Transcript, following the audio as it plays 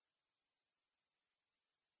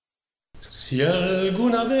Si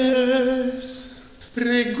alguna vez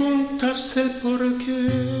preguntas el por qué,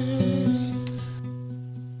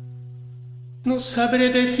 no sabré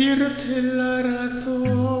decirte la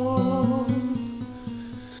razón.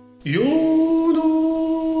 Yo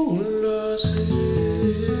no la sé,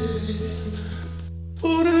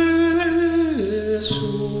 por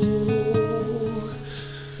eso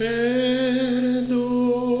perdóname.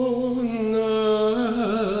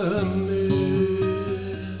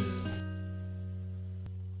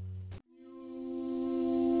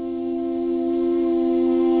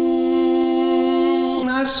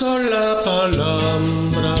 Una sola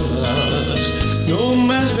palabra más, no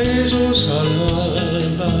más besos al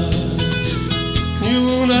alba, ni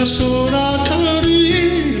una sola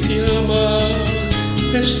caricia más.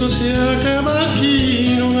 Esto se acaba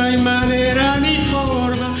aquí, no hay manera ni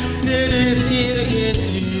forma de decir que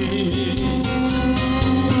sí.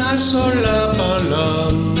 Una sola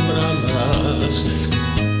palabra más,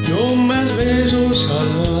 no más besos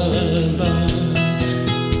al alba,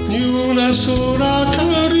 ni una sola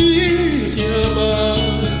caricia más.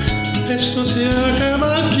 Esto se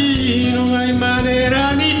acaba aquí, no hay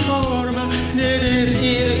manera ni forma de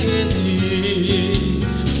decir que sí.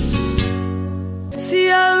 Si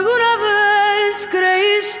alguna vez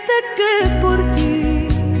creíste que por ti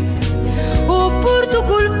o por tu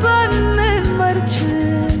culpa me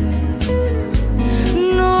marché,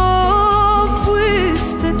 no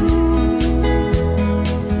fuiste tú.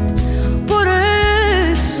 Por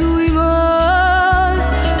eso y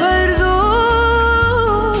más, perdóname.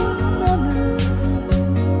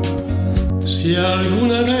 Si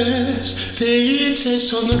alguna vez te hice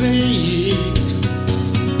sonreír,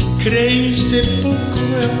 creíste poco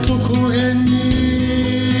a poco en mí.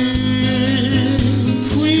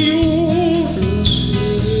 Fui yo, lo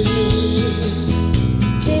sé,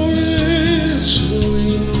 por eso y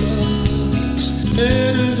más,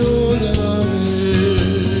 perdóname.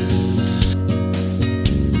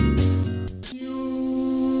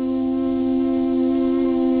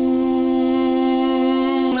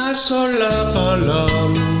 Una sola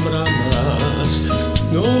palabra más,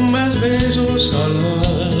 no más besos al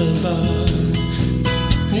alba,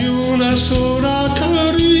 ni una sola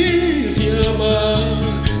caricia más.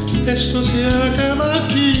 Esto se acaba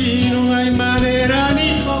aquí, no hay manera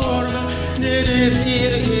ni forma de decir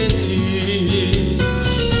que sí.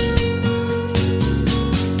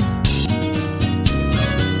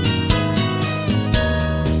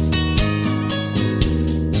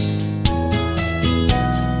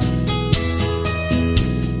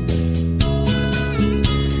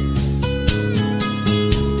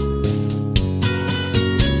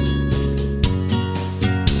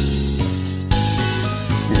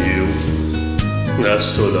 Una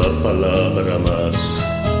sola palabra más,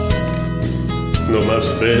 no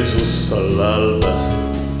más besos al alba,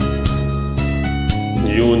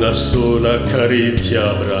 ni una sola caricia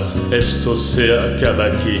habrá. Esto se acaba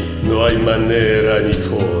aquí, no hay manera ni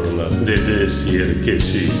forma de decir que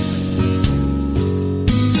sí.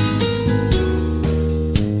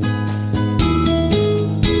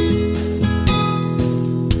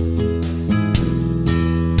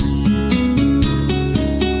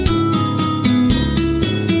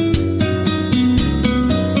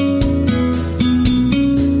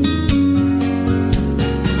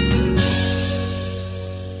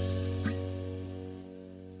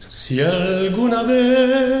 Si alguna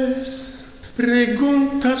vez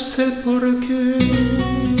preguntas el por qué,